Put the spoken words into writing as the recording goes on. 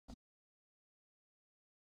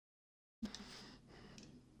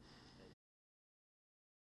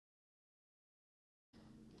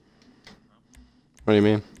What do you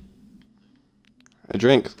mean? I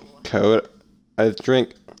drink Coke. I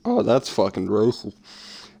drink. Oh, that's fucking racist.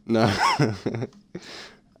 No.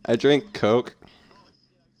 I drink Coke.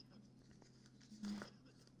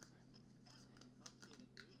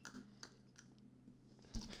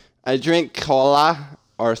 I drink cola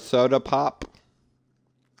or soda pop.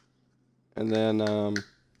 And then,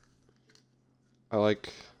 I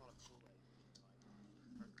like.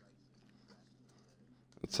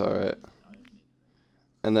 It's alright.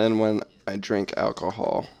 And then when I drink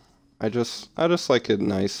alcohol, I just like a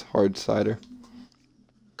nice hard cider.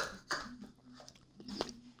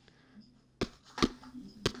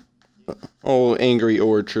 Oh, Angry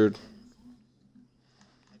Orchard.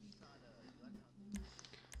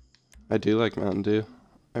 I do like Mountain Dew.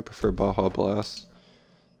 I prefer Baja Blast.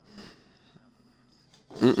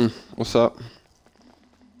 What's up?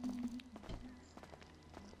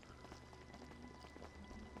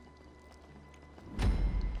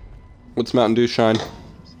 What's Mountain Dew Shine?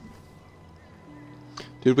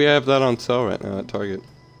 Dude, we have that on sale right now at Target.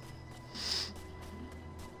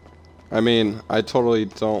 I mean, I totally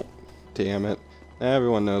don't. Damn it.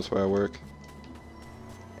 Everyone knows where I work.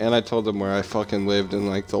 And I told them where I fucking lived in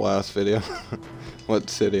like the last video. What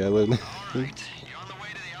city I lived in. Alright, you on the way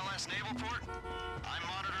to the LS Naval Port? I'm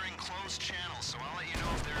monitoring closed channels, so I'll let you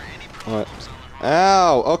know if there are any What? problems on the road.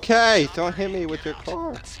 Ow! Okay! Don't hit me with your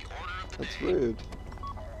car. That's the order of the That's day. rude.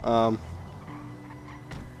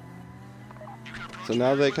 So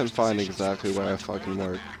now they can find exactly where I fucking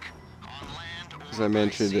work. Because I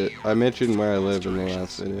mentioned it. I mentioned where I live in the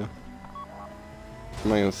last video. I'm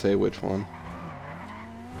not gonna say which one.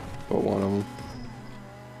 But one of them.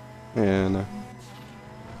 And,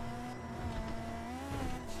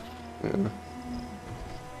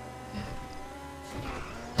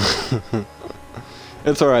 yeah.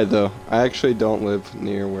 It's alright though. I actually don't live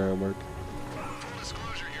near where I work.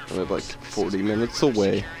 I live like 40 minutes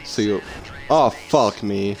away. So you. Oh, fuck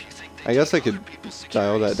me. I guess I could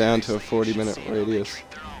dial that down to a 40-minute radius.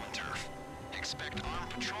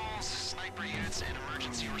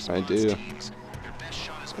 I do.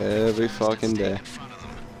 Every fucking day.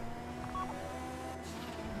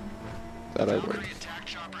 That I work.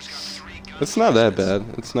 It's not that bad.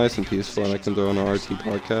 It's nice and peaceful, and I can throw on an RT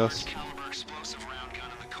podcast.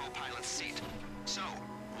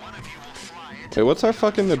 Wait, what's our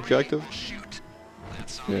fucking objective?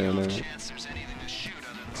 Yeah, no.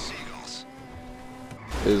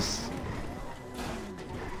 Is...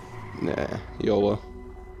 Nah, YOLO.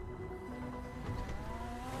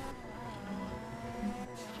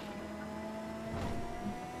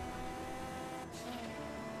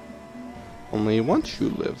 Only once you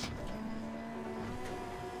live.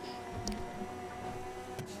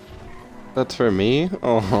 That's for me?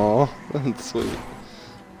 Oh, that's sweet.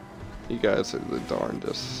 You guys are the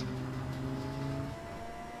darndest.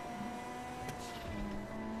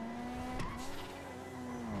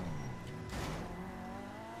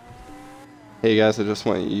 Hey guys, I just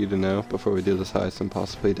want you to know before we do this heist and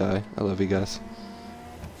possibly die, I love you guys.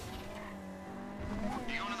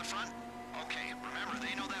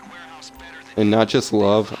 And not just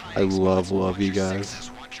love, I love you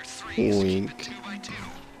guys. Wink.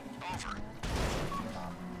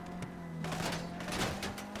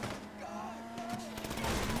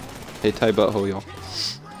 Hey, tight butthole, y'all.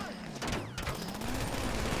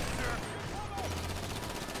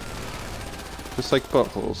 Just like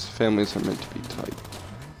buttholes, families are meant to be tight.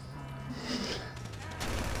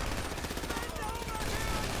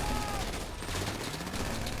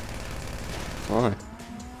 Why?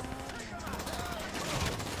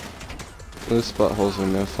 Those buttholes are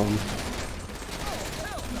no fun.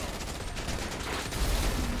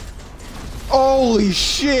 Holy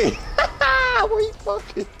shit! We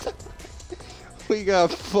fucking... We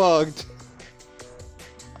got fucked.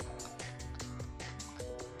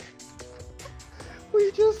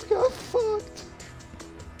 We just got fucked.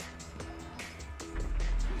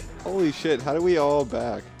 Holy shit, how do we all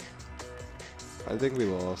back? I think we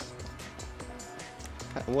lost.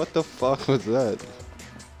 What the fuck was that?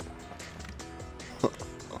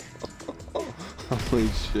 Holy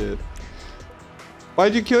shit.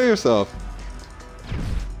 Why'd you kill yourself?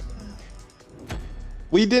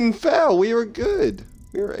 We didn't fail. We were good.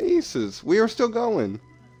 We were aces. We were still going.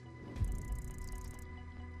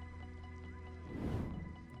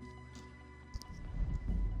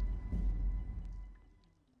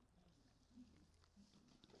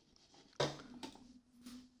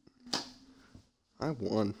 I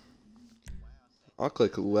won. I'll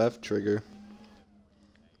click left trigger.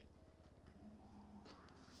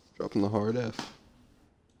 Dropping the hard F.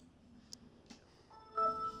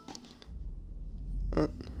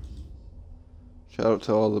 Shout out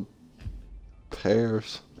to all the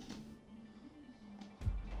pairs.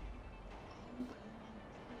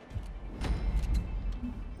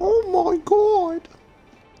 Oh my god!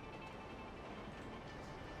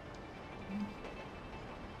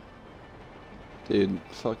 Dude,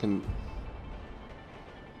 fucking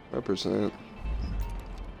represent.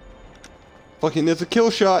 Fucking, it's a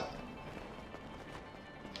kill shot!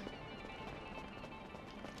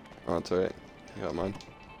 Oh, it's alright. I got mine.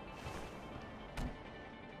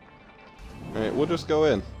 Alright, we'll just go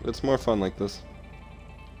in. It's more fun like this.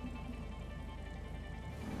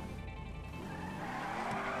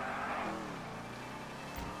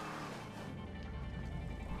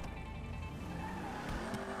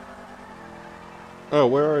 Oh,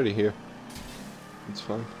 we're already here. It's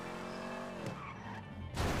fine.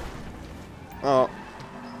 Oh.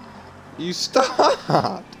 You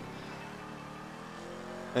stopped!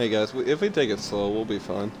 Hey guys, if we take it slow, we'll be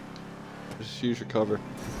fine. Just use your cover.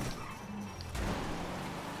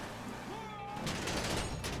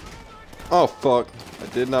 Oh fuck. I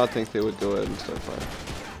did not think they would go ahead and start firing.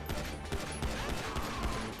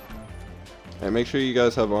 Hey, make sure you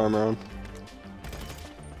guys have armor on.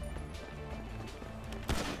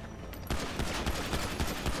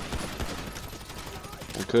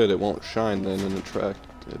 Good, it won't shine then and attract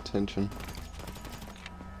attention.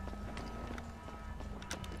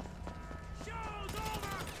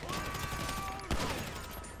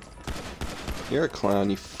 You're a clown,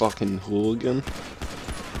 you fucking hooligan.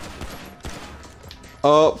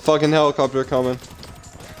 Oh, fucking helicopter coming.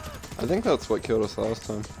 I think that's what killed us last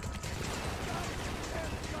time.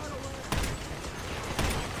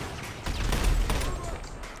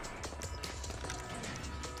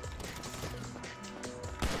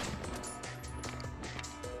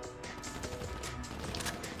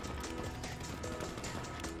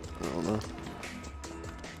 I don't know.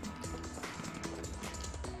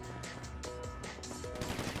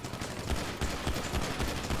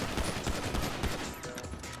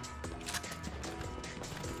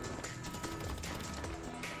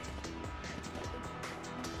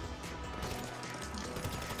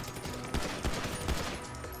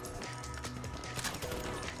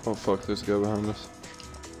 Oh fuck, there's a guy behind us.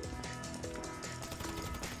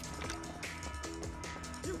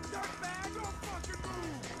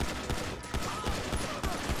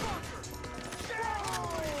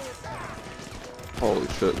 Holy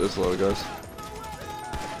shit, there's a lot of guys.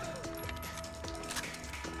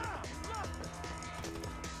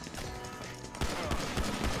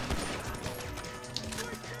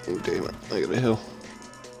 Oh damn it, I got a hill.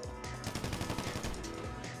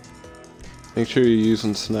 Make sure you're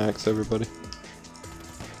using snacks, everybody.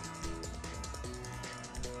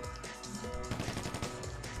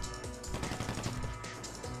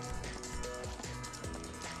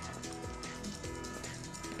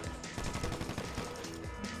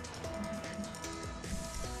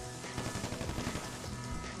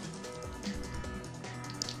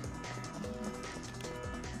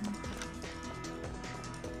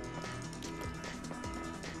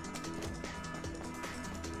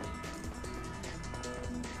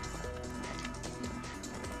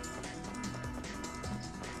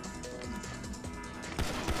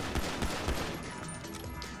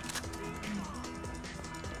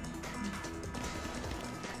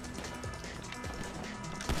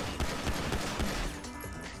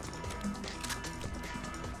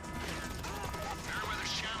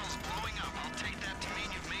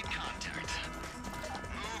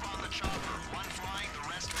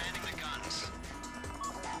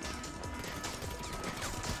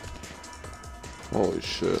 Holy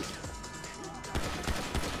shit.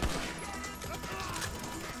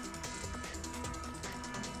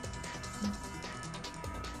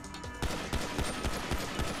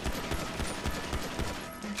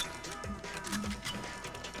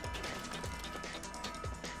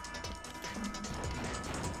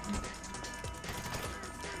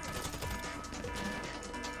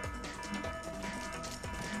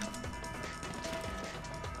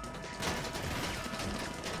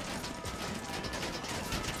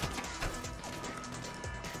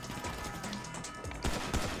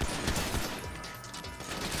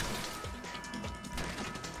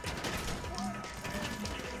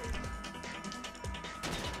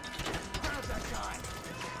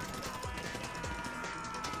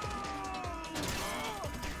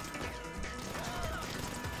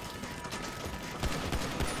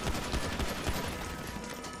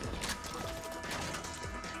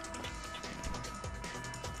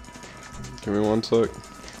 Give me one sec.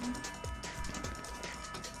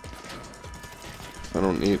 I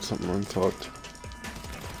don't need something untalked.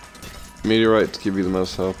 Meteorites give you the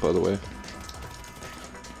most health, by the way.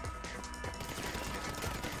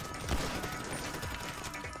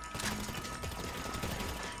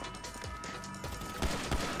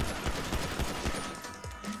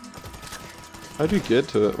 How'd you get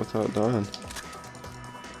to it without dying?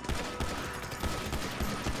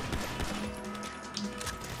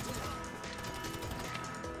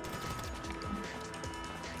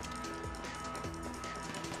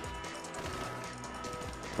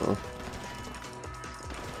 Oh.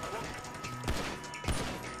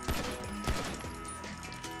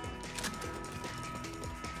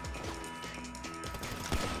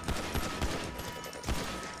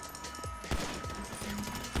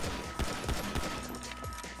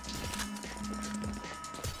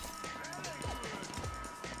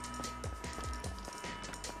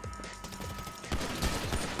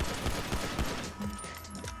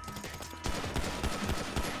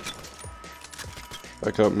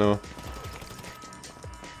 Back up now.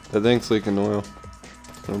 That thing's leaking oil.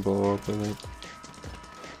 It's gonna blow up, I think.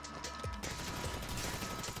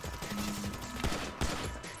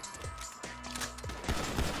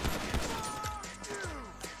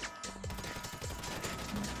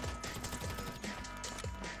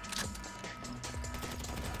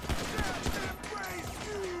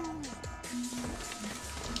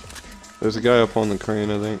 There's a guy up on the crane,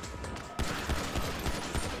 I think.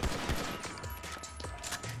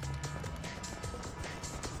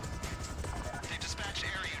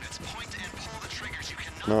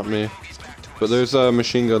 Not me. But there's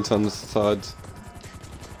machine guns on the sides.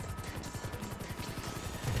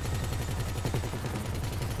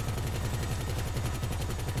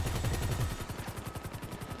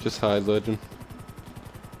 Just hide, Legend.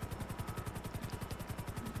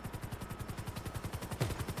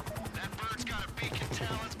 That bird's got a beak and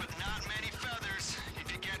talons, but not many feathers, if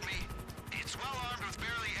you get me. It's well armed with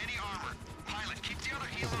barely any armor. Pilot, keep the other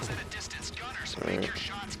helos at a distance. Gunners, make your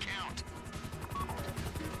shots count.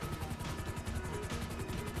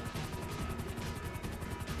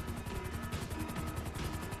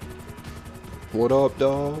 What up,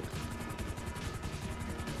 dog?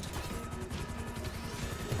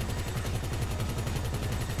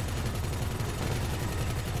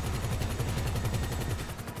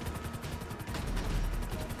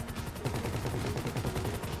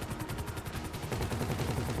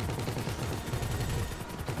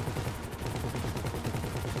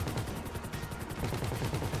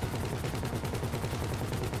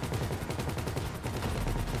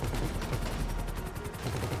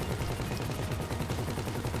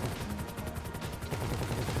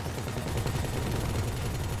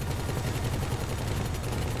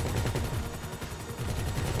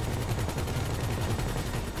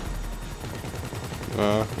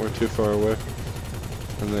 We're too far away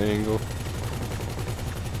from the angle.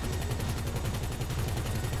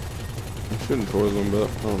 I'm shooting towards them, but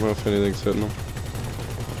I don't know if anything's hitting them.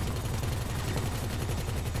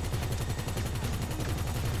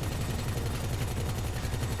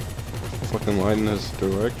 Fucking lighting this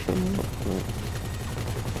direction.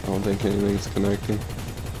 I don't think anything's connecting.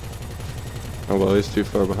 Oh well, he's too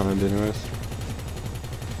far behind anyways.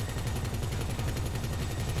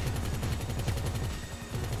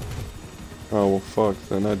 Oh well, fuck,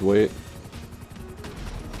 then I'd wait.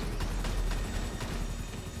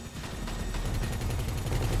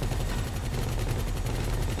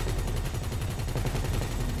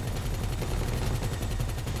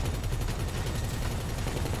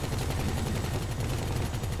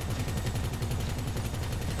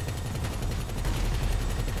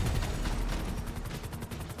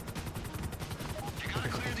 You gotta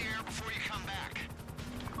clear the air before you come back.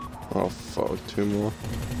 Oh fuck, two more.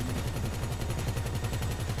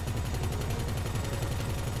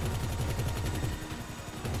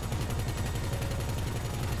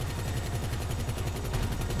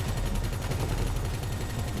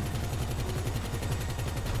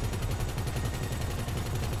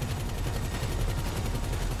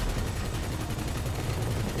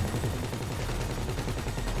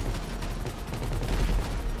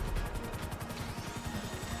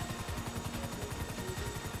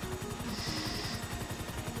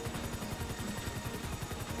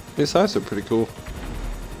 These eyes are pretty cool.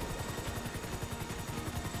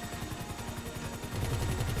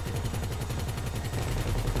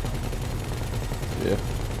 Yeah.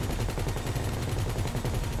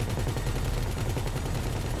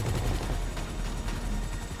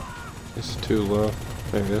 It's too low.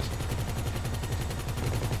 There it is.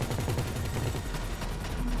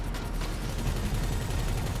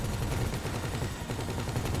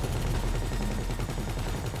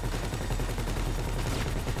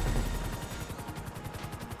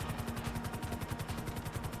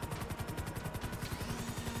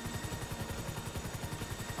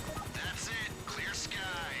 That's it. Clear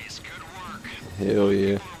skies. Good work. Hell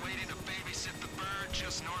yeah. People are waiting to babysit the bird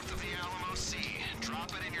just north of the Alamo Sea. Drop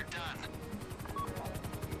it and you're done.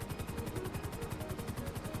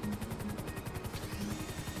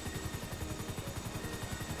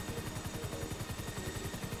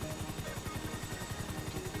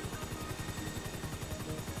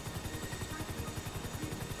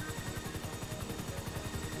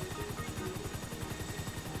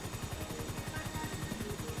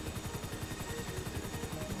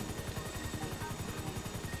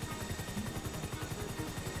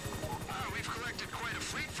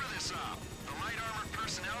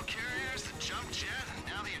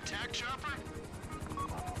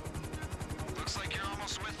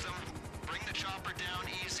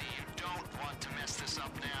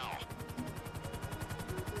 up now.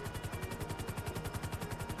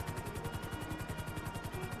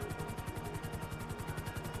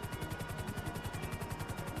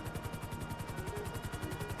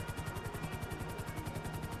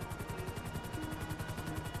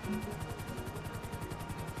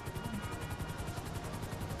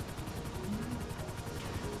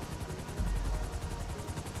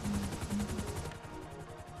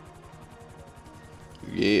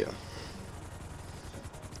 Yeah.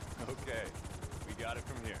 Okay, we got it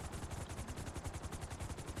from here.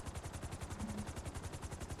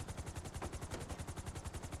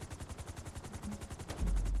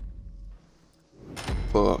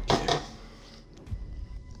 Fuck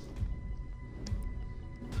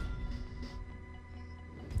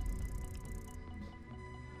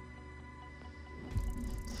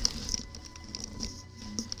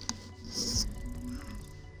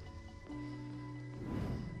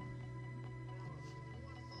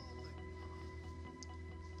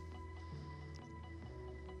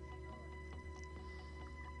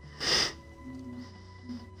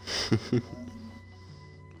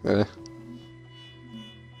yeah. Eh.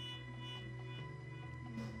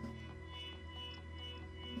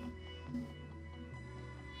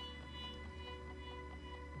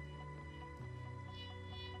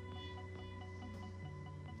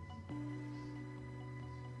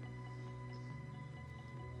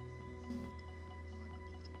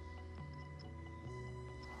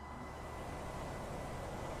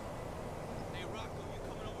 Hey Rocco, you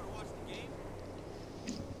coming over to watch the game?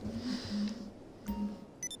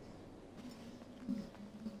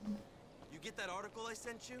 You get that article I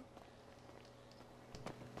sent you?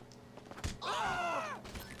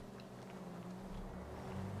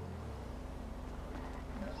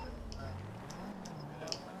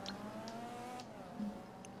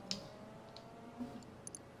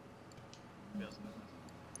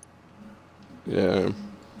 Yeah,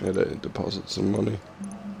 I had to deposit some money.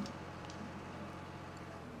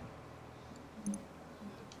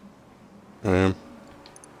 I am.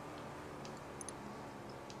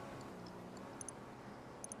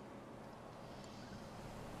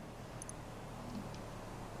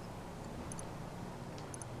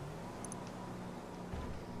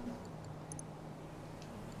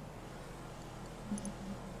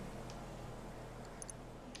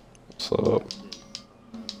 What's up?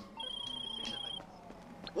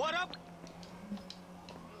 What up?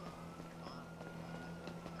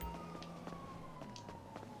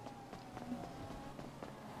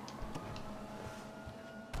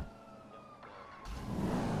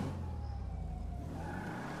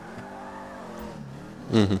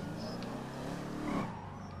 Mm-hmm.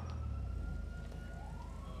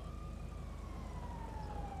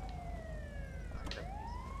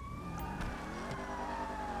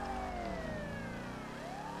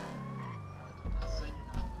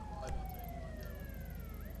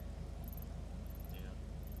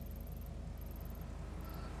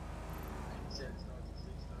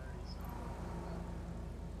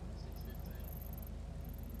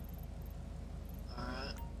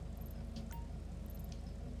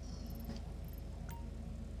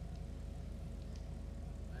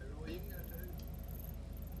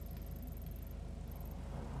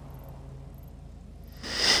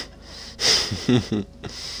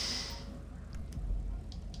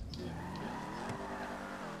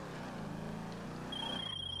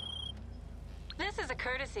 This is a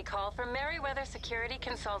courtesy call from Merryweather Security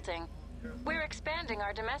Consulting. We're expanding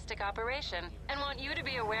our domestic operation and want you to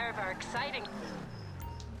be aware of our exciting...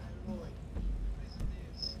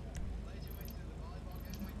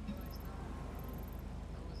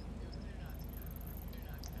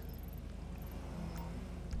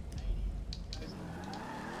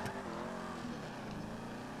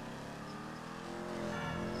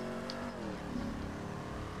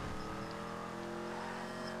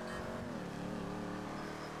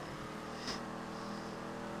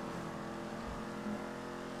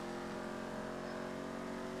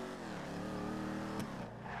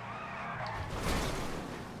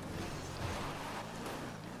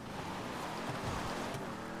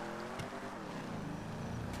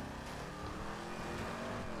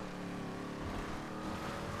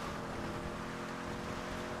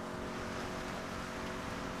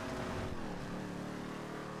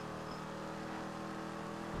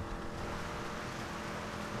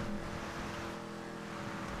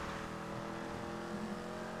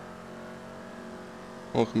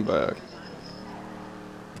 Welcome back.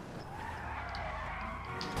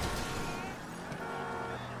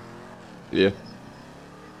 Yeah.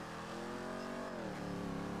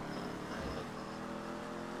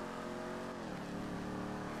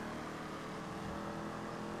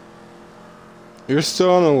 You're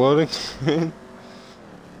still on the loading screen?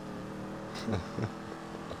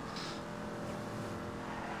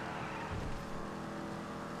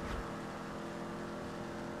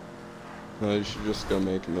 No, you should just go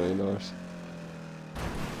make $1 million.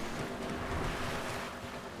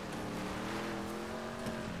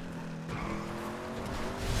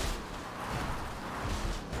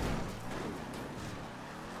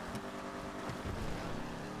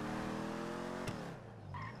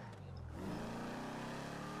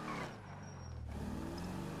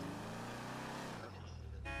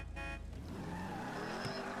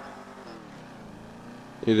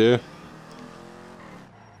 You do?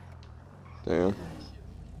 Damn.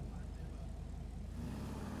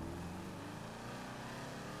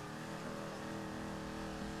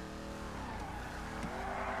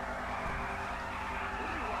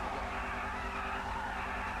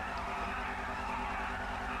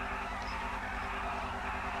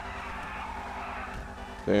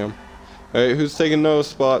 Damn. Hey, who's taking Noah's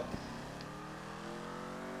spot?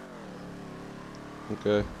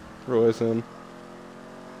 Okay. Roy's in.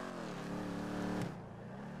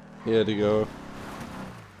 He had to go.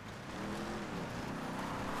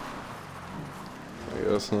 I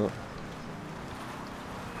guess not.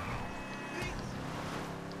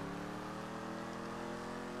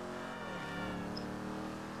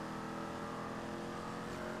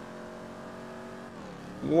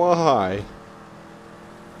 Why?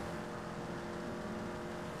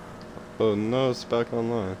 Oh no, it's back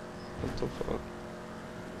online. What the fuck?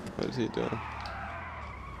 What is he doing?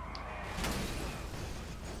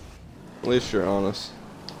 At least you're honest.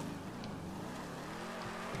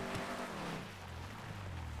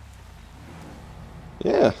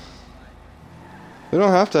 Yeah. We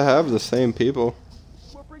don't have to have the same people.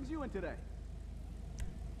 What brings you in today?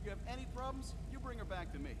 You have any problems, you bring her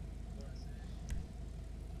back to me.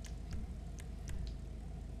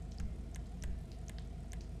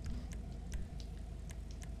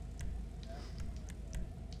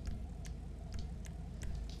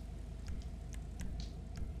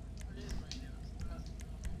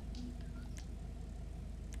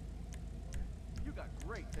 You got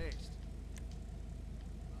great taste.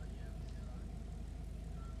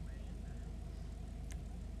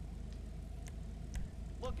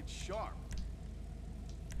 Looking sharp.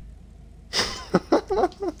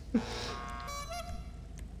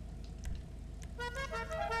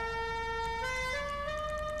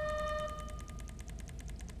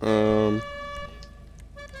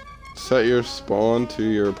 Set your spawn to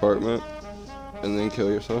your apartment and then kill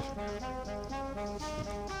yourself.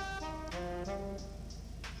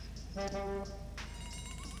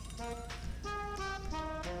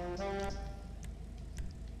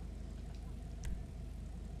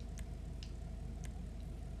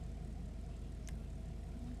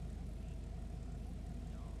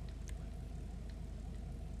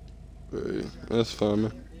 Right, that's fine,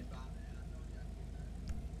 man.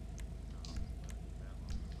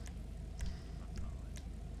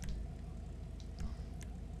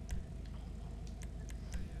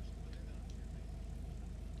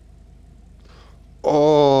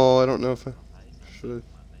 Oh, I don't know if I should.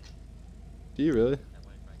 Do you really?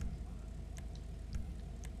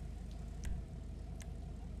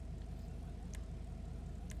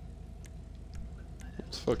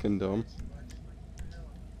 It's fucking dumb.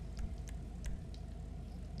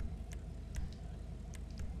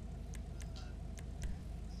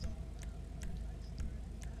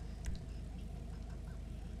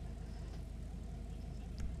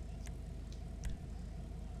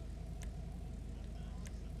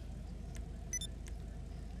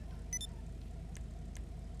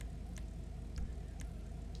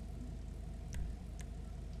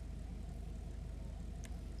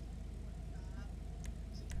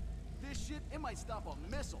 This shit, it might stop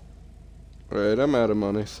a missile. Alright, I'm out of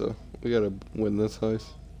money, so we gotta win this heist.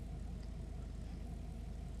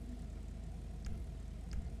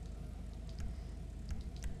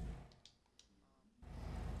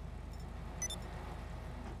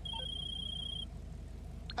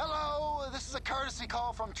 Hello, this is a courtesy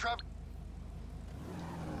call from Trevor.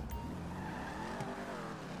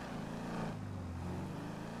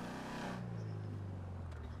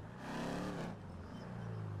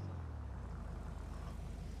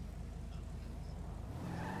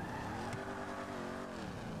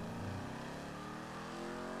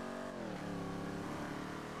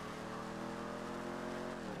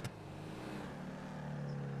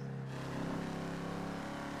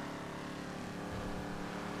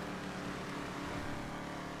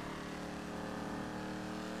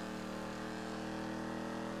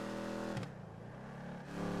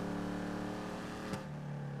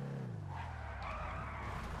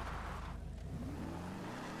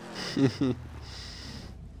 Make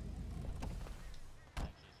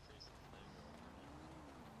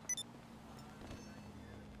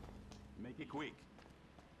it quick.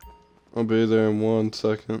 I'll be there in 1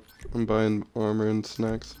 second. I'm buying armor and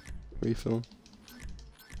snacks. Refill.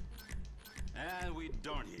 And we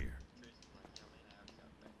done here.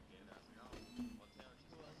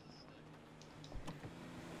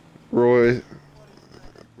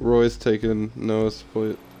 Roy's taking Noah's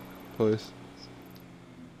place.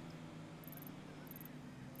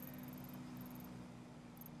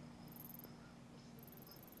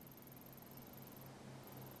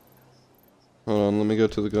 Hold on, let me go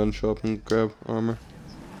to the gun shop and grab armor.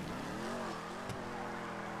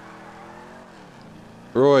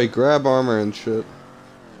 Roy, grab armor and shit.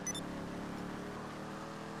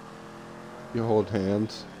 You hold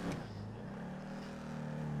hands.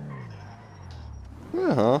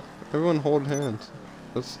 Yeah, huh? Everyone hold hands.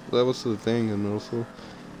 That was the thing in middle school.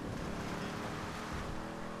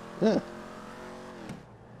 Yeah.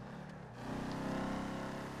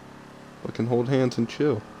 Fucking hold hands and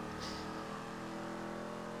chill.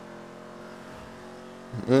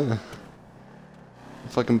 Yeah.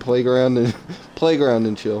 Fucking playground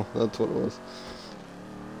and chill. That's what it was.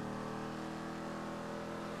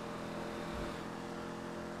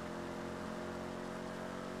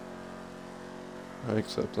 I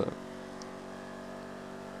accept that.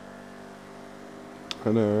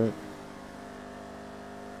 I know,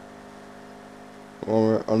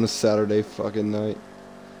 right? On a Saturday fucking night.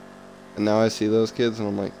 And now I see those kids and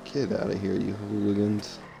I'm like, get out of here, you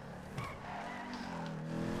hooligans.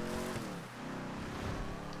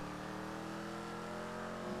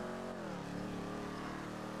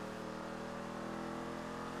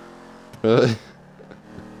 Really?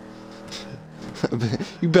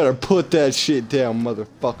 You better put that shit down,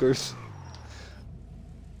 motherfuckers.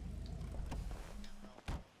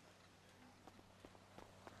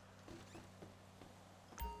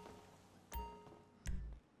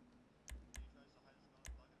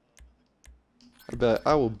 I bet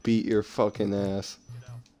I will beat your fucking ass.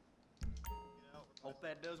 Hope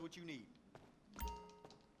that does what you need.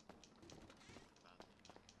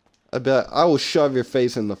 I bet I will shove your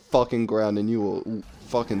face in the fucking ground and you will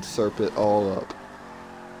fucking serp it all up.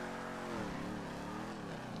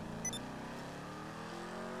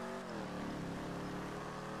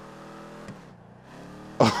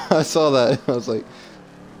 I saw that. I was like,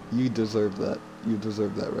 you deserve that. You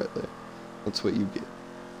deserve that right there. That's what you get.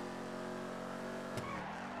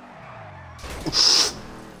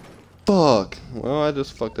 Fuck. Well, I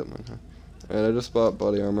just fucked up my car. Alright, I just bought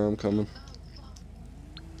body armor. I'm coming.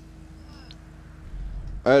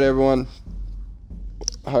 Alright, everyone.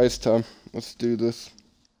 Heist time. Let's do this.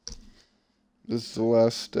 This is the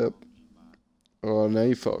last step. Oh, now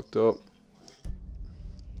you fucked up.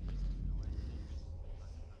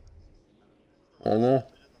 Oh no.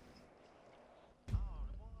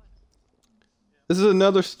 This is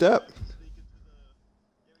another step.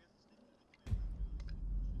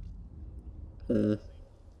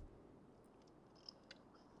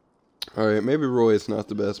 Alright, maybe Roy is not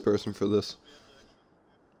the best person for this.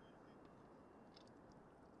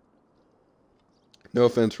 No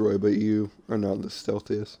offense, Roy, but you are not the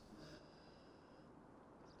stealthiest.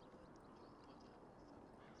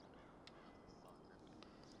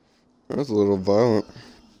 That's a little violent.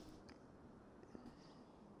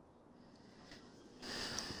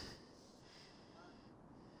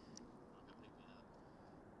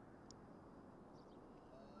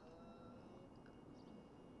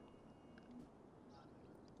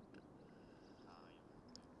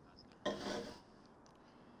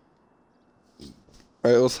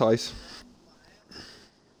 Alright, let's heist.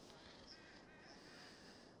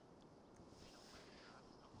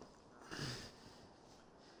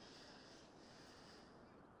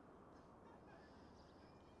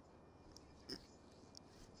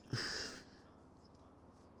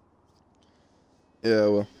 Yeah,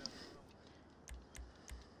 well.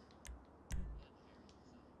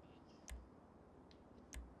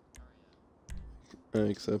 I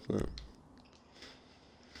accept that.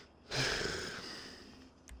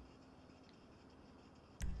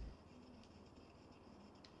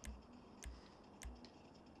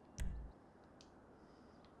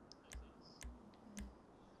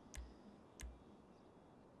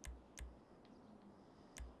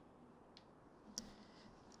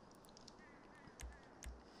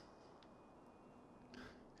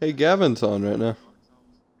 Hey, Gavin's on right now.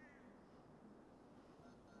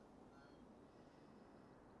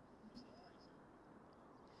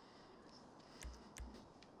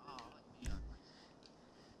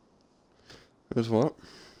 There's what?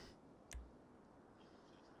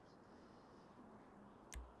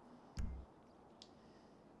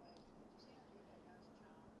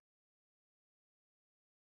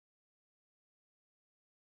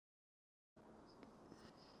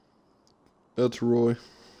 That's Roy.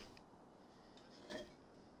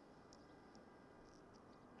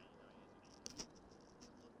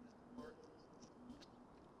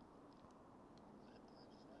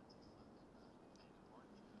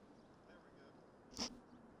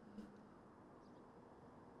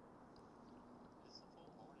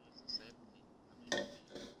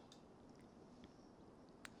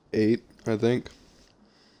 Eight, I think.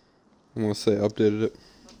 I'm gonna say updated it.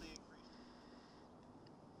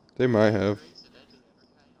 They might have.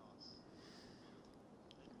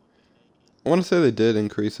 I want to say they did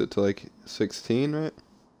increase it to like 16, right?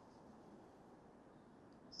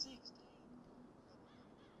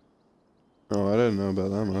 Oh, I didn't know about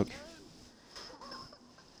that much.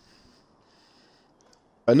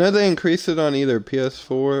 I know they increased it on either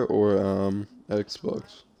PS4 or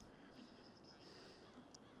Xbox.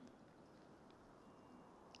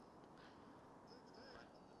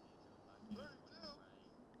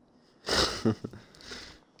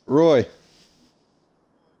 Roy.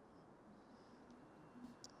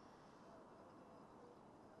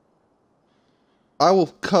 I will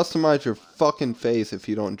customize your fucking face if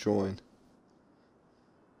you don't join.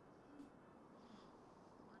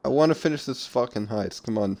 I want to finish this fucking heist.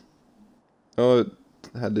 Come on. Oh, it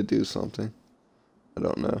had to do something. I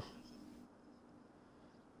don't know.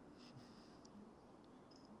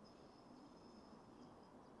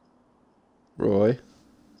 Roy.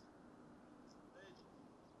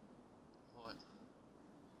 What?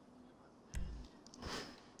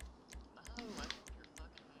 No, I think your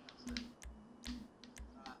fucking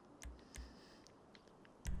house.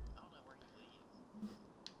 I don't know where he lives.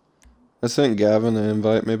 I sent Gavin an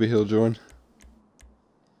invite. Maybe he'll join.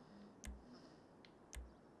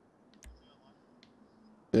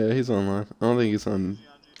 Yeah, he's online. I don't think he's on.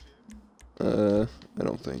 I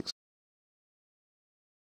don't think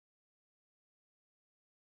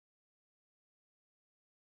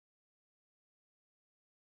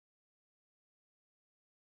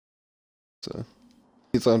so.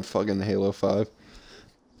 He's on fucking Halo 5.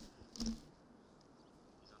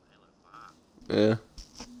 Yeah.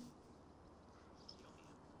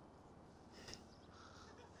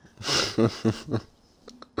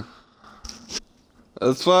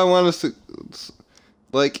 That's why I want to see.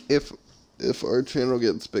 Like, if our channel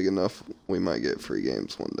gets big enough, we might get free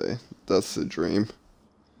games one day. That's the dream.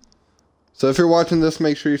 So if you're watching this,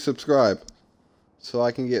 make sure you subscribe, so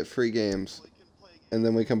I can get free games, and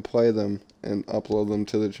then we can play them and upload them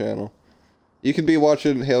to the channel. You could be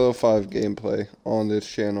watching Halo 5 gameplay on this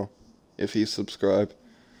channel if you subscribe.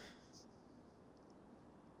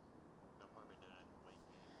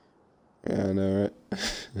 Yeah, I know,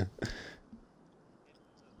 right?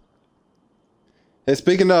 Hey,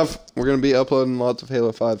 speaking of, we're going to be uploading lots of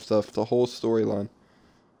Halo 5 stuff, the whole storyline.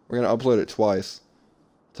 We're going to upload it twice.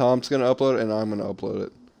 Tom's going to upload it, and I'm going to upload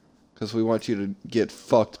it. Because we want you to get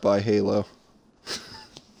fucked by Halo.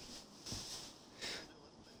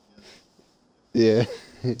 Yeah.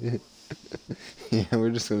 Yeah,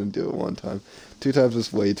 we're just going to do it one time. 2 times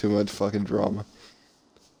is way too much fucking drama.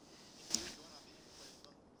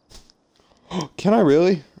 Can I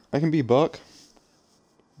really? I can be Buck?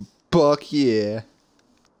 Buck, yeah.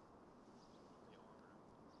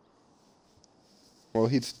 Well,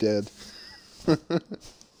 he's dead.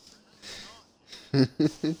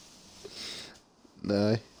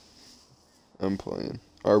 Nah. I'm playing.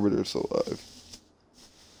 Arbiter's alive.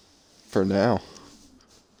 For now.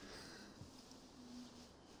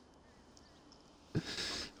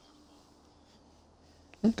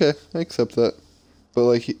 Okay, I accept that. But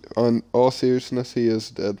like, on all seriousness, he is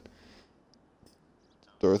dead.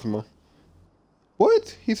 Darth Maul.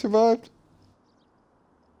 What? He survived?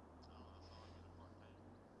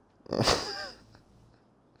 I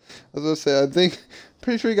was gonna say, I think,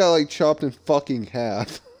 pretty sure he got like chopped in fucking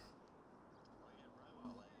half.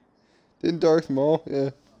 Didn't Darth Maul?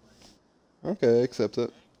 Yeah. Okay, I accept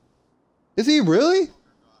it. Is he really?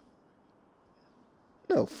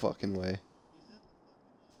 No fucking way.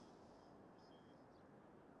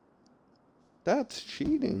 That's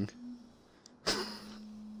cheating.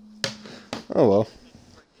 Oh well.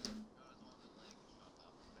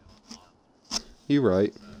 You're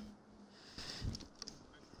right.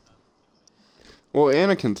 Well,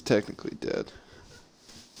 Anakin's technically dead.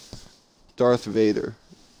 Darth Vader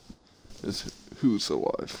is who's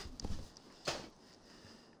alive.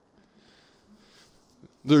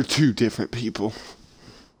 They're two different people.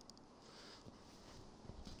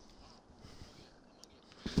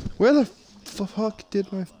 Where the fuck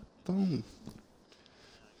did my phone?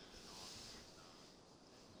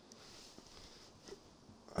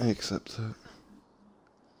 I accept that.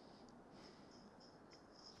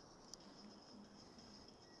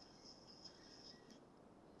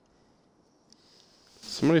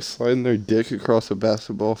 Somebody sliding their dick across a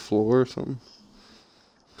basketball floor or something.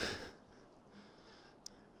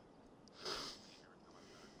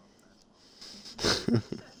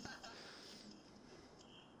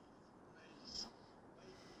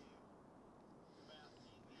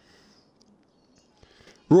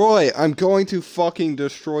 Roy, I'm going to fucking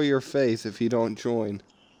destroy your face if you don't join.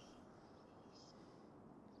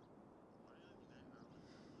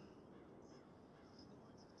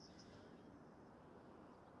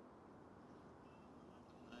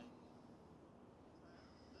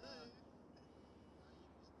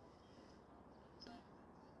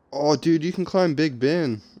 Oh, dude, you can climb Big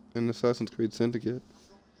Ben in Assassin's Creed Syndicate.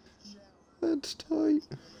 That's tight.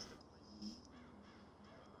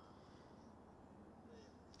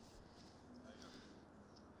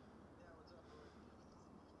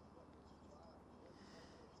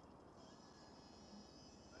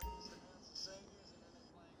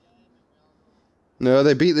 No,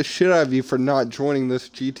 they beat the shit out of you for not joining this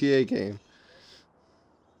GTA game.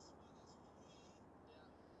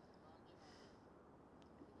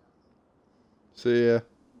 See ya.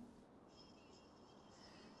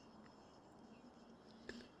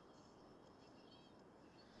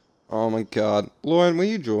 Oh my god. Lauren, will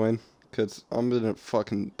you join? Because I'm gonna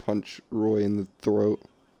fucking punch Roy in the throat.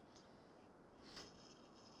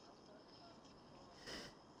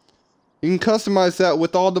 You can customize that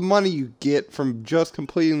with all the money you get from just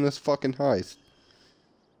completing this fucking heist.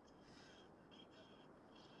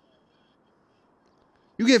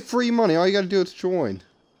 You get free money. All you gotta do is join.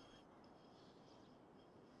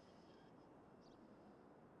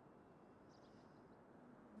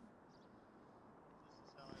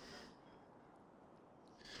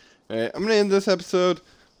 Alright, I'm gonna end this episode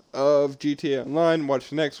of GTA Online. Watch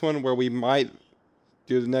the next one where we might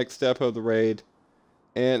do the next step of the raid.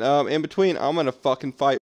 And in between, I'm gonna fucking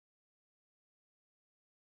fight